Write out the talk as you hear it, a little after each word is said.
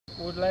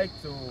would like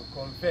to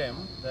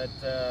confirm that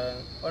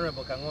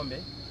Honorable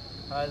Kang'ombe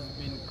has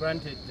been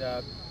granted,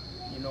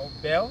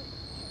 bail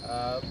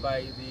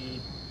by the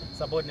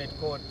subordinate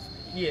court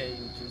here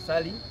in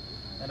Chinsali,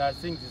 and as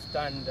things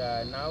stand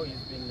now, he's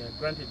been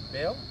granted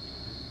bail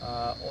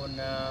on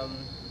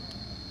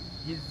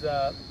his,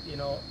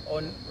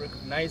 on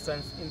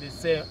recognisance in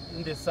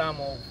the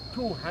sum of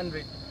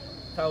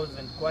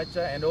 200,000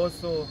 kwacha, and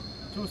also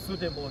 2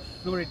 suitable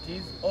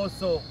sureties,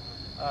 also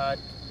to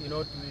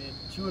the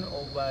tune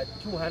of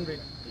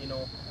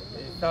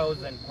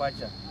 200,000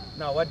 kwacha.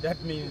 Now, what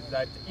that means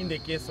that in the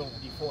case of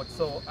default,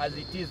 so as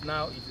it is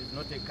now, it is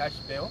not a cash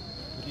bail,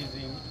 it is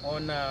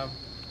on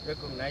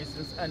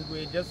recognisance, and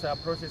we're just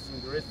processing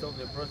the rest of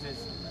the process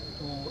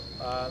to,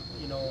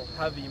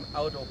 have him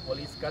out of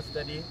police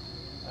custody.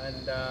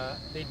 And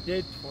the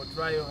date for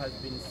trial has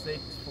been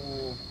set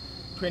for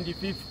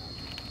 25th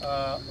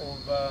of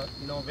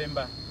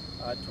November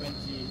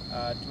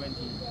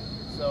 2020.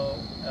 So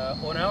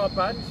on our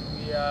part,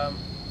 we are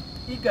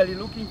eagerly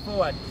looking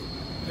forward to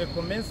the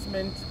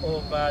commencement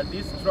of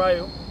this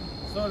trial,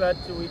 so that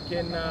we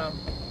can,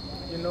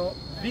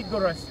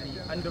 vigorously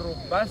and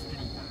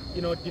robustly,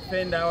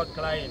 defend our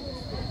client.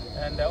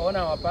 And on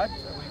our part,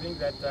 we think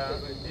that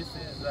this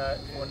is,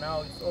 for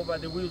now, it's over.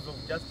 The wheels of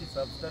justice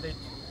have started,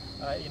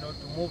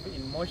 to move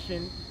in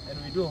motion,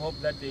 and we do hope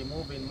that they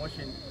move in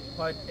motion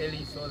quite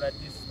early so that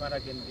this matter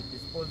can be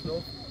disposed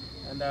of.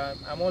 And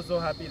I'm also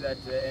happy that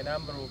a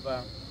number of,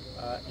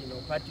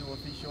 party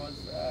officials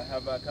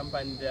have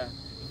accompanied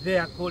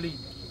their colleague,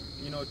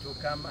 to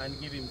come and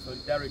give him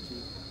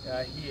solidarity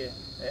here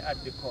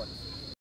at the court.